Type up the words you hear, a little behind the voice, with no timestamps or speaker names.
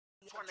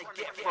trying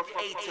to get from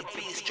A to B,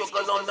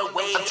 struggle on the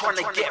way. I'm trying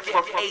to get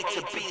from A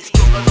to B,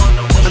 struggle on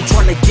the way. I'm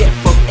trying to get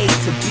from A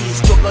to B,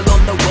 struggle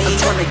on the way. I'm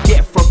trying to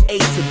get from A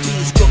to B,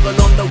 struggle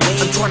on the way.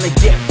 I'm trying to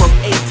get from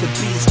A to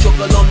B,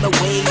 struggle on the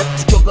way.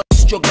 Struggle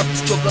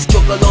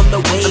on the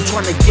way. I'm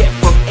trying to get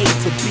from A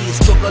to B,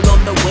 struggle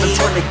on the way. I'm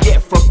trying to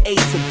get from A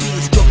to B,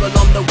 struggle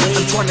on the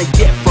way. I'm trying to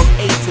get from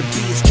A to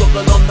B,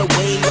 struggle on the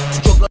way.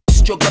 Struggle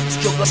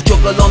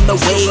on the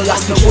way.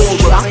 Just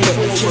drop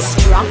it, just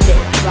drop it,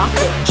 drop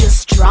it,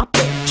 just drop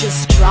it,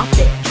 just drop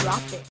it,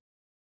 drop it.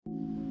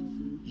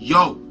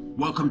 Yo,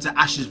 welcome to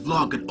Ash's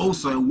vlog, and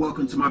also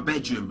welcome to my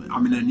bedroom.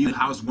 I'm in a new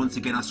house once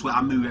again. I swear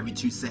I move every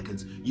 2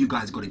 seconds. You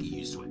guys gotta get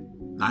used to it.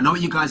 Now I know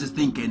what you guys are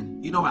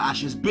thinking. You know what,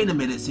 Ash, it's been a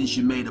minute since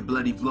you made a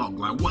bloody vlog.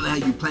 Like, what the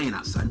hell are you playing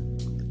at, son?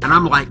 And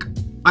I'm like,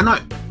 I know,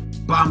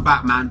 but I'm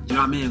back, man. Do you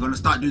know what I mean? I'm gonna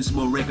start doing some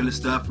more regular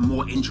stuff,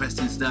 more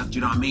interesting stuff. Do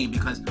you know what I mean?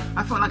 Because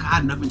I felt like I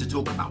had nothing to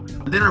talk about.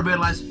 And then I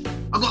realized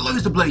I got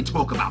loads to bloody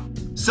talk about.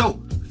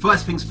 So,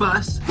 first things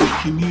first,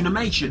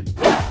 COMMUNIMATION.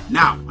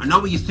 Now, I know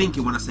what you're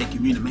thinking when I say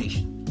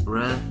COMMUNIMATION.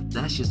 Bruh,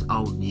 that's just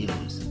old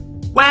news.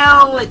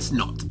 Well, it's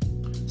not.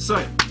 So,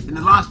 in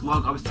the last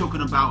vlog, I was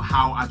talking about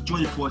how I've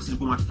joined forces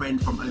with my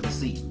friend from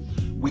overseas.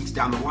 Weeks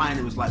down the line,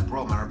 it was like,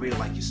 bro, man, I really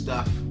like your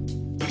stuff.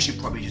 You should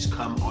probably just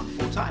come on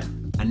full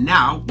time. And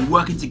now, we're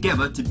working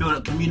together to build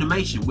up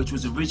COMMUNIMATION, which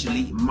was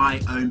originally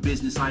my own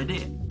business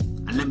idea.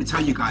 And let me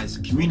tell you guys,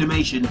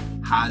 COMMUNIMATION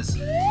has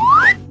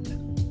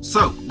grown.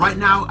 So, right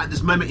now, at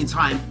this moment in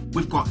time,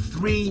 we've got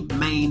 3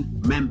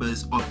 main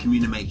members of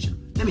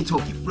COMMUNIMATION. Let me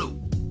talk you through.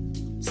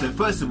 So,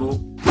 first of all,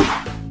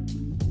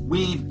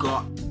 we've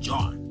got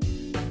John.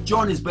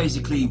 John is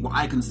basically what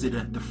I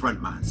consider the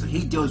front man. So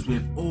he deals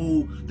with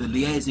all the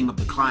liaising of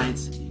the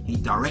clients. He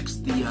directs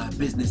the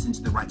business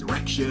into the right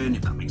direction,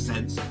 if that makes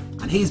sense.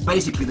 And he's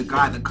basically the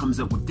guy that comes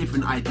up with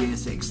different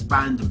ideas to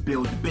expand and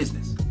build the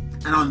business.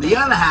 And on the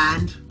other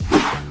hand,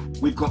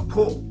 we've got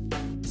Paul.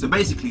 So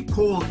basically,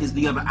 Paul is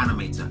the other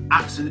animator.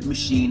 Absolute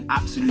machine,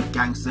 absolute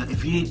gangster.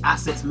 If you need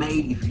assets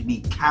made, if you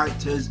need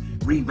characters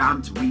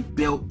revamped,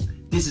 rebuilt,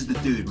 this is the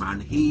dude, man.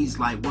 He's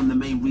like one of the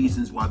main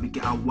reasons why we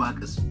get our work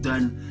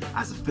done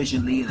as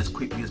efficiently and as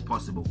quickly as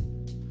possible.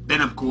 Then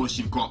of course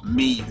you've got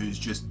me, who's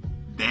just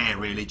there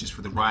really, just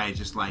for the ride,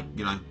 just like,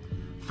 you know,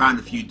 found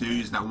a few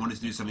dudes that wanted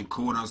to do something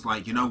cool, and I was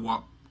like, you know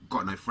what,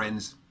 got no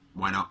friends,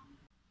 why not?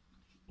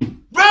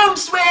 Room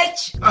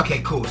switch!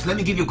 Okay, cool, so let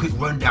me give you a quick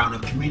rundown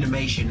of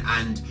COMMUNIMATION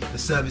and the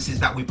services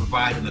that we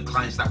provide and the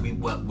clients that we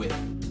work with.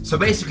 So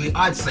basically,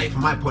 I'd say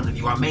from my point of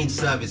view, our main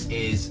service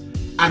is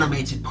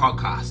animated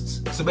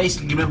podcasts. So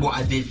basically, you remember what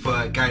I did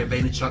for Gary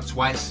Vaynerchuk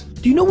twice?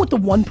 Do you know what the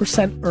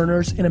 1%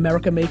 earners in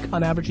America make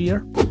on average a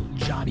year?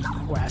 Johnny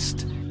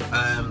Quest.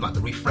 Like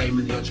the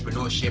reframing the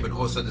entrepreneurship, and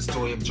also the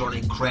story of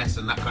Johnny Crest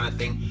and that kind of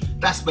thing.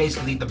 That's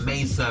basically the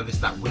main service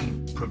that we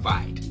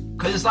provide.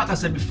 Because it's like I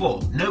said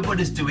before,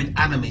 nobody's doing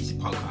animated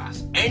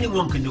podcasts.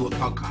 Anyone can do a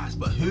podcast,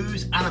 but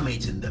who's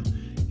animating them?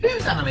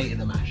 Who's animating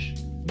them, Ash?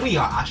 We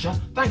are, Asha.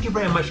 Thank you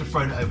very much for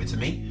throwing it over to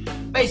me.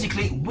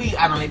 Basically, we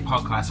animate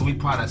podcasts, so we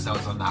pride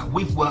ourselves on that.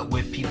 We've worked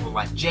with people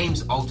like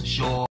James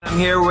Alturshaw. I'm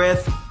here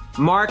with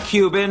Mark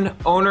Cuban,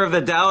 owner of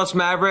the Dallas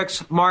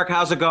Mavericks. Mark,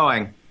 how's it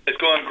going? It's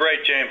going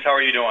great, James. How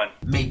are you doing?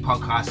 Made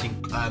podcasting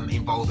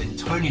involving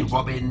Tony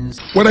Robbins.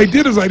 What I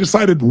did is I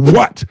decided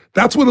what?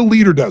 That's what a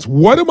leader does.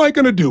 What am I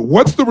going to do?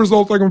 What's the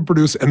result I'm going to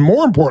produce? And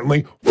more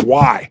importantly,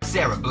 why?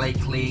 Sarah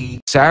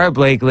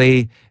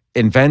Blakely,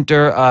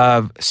 inventor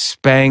of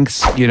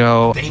Spanx, you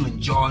know.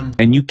 Damon John.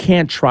 And you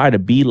can't try to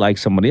be like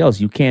somebody else.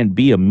 You can't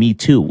be a me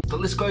too. The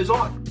list goes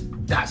on.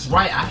 That's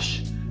right,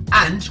 Ash.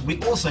 And we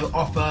also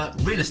offer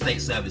real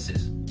estate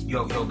services.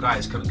 Yo,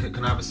 guys, can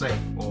I have a say?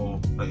 Or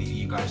are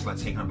you guys like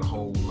taking up the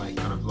whole like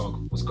kind of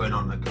vlog? What's going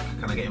on? Like,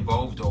 can I get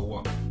involved or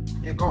what?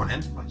 Yeah, go on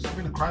then. Like, stop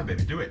being a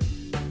crybaby, do it.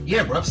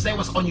 Yeah, bruv, say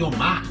what's on your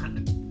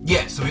mind.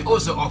 Yeah, so we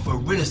also offer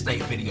real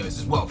estate videos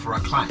as well for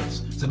our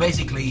clients. So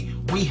basically,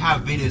 we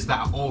have videos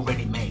that are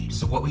already made.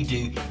 So what we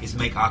do is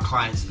make our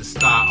clients the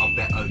star of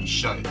their own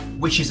show,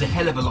 which is a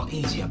hell of a lot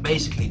easier,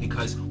 basically,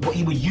 because what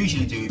you would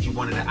usually do if you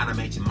wanted an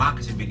animated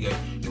marketing video,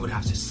 you would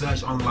have to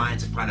search online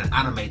to find an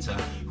animator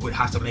who would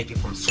have to make it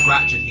from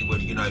scratch, and he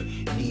would, you know,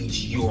 need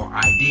your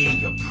idea,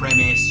 your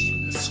premise,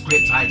 the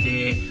script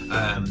idea,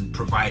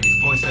 provided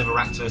voiceover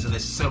actors, and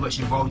there's so much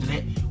involved in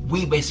it.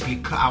 We basically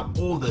cut out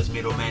all those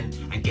middlemen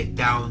and get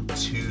down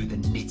to the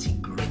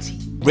nitty-gritty.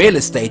 Real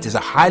estate is a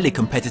highly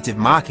competitive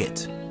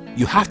market.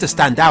 You have to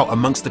stand out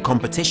amongst the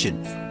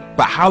competition.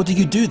 But how do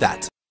you do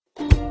that?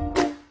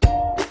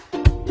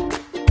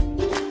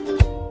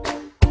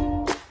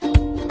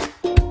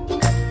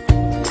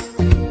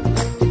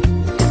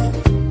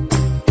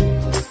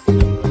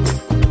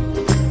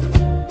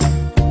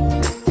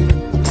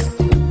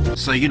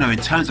 So, you know, in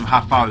terms of how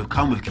far we've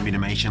come with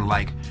COMMUNIMATION,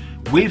 like,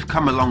 we've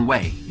come a long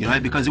way, you know,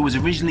 because it was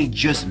originally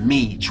just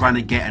me trying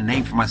to get a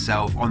name for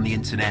myself on the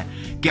internet,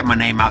 get my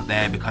name out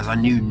there, because I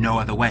knew no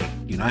other way,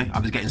 you know. I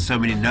was getting so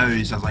many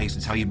no's, as I used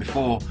to tell you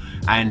before,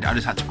 and I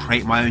just had to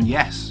create my own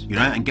yes, you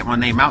know, and get my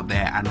name out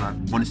there, and I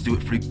wanted to do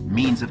it through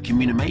means of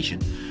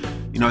COMMUNIMATION.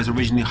 You I was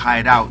originally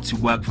hired out to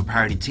work for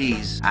Parody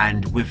Tees,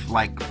 and we've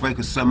like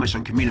focused so much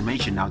on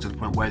COMMUNIMATION now to the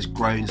point where it's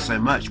grown so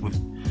much. We've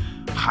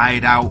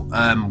hired out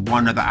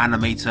one other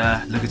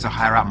animator, looking to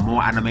hire out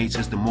more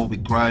animators the more we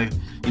grow.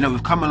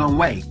 We've come a long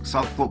way. So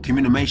I thought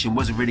COMMUNIMATION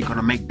wasn't really going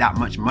to make that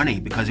much money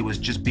because it was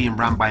just being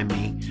run by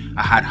me.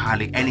 I had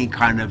hardly any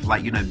kind of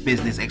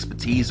business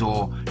expertise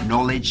or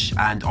knowledge,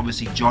 and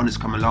obviously John has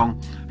come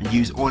along and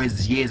used all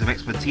his years of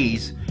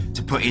expertise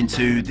to put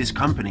into this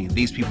company.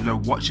 These people are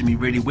watching me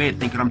really weird,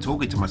 thinking I'm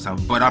talking to myself,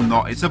 but I'm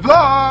not. It's a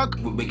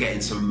vlog! We're getting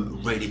some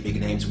really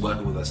big names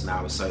working with us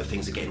now, so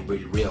things are getting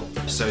really real.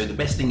 So the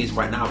best thing is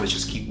right now is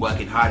just keep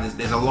working hard.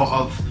 There's a lot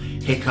of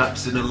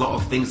hiccups and a lot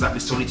of things that we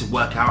still need to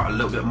work out, a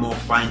little bit more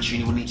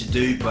fine-tuning we need to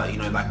do, but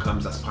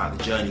that's part of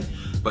the journey.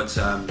 But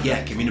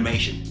yeah,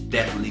 COMMUNIMATION,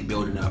 definitely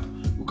building up.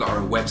 We've got our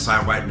own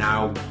website right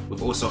now.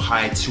 We've also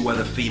hired 2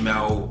 other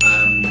female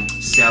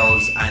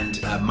sales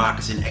and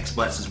marketing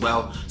experts as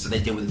well, so they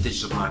deal with the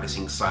digital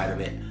marketing side of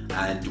it,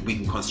 and we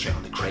can concentrate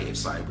on the creative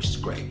side, which is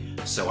great.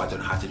 So I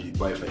don't have to do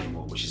both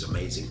anymore, which is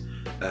amazing.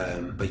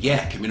 But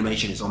yeah,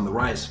 COMMUNIMATION is on the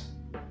rise.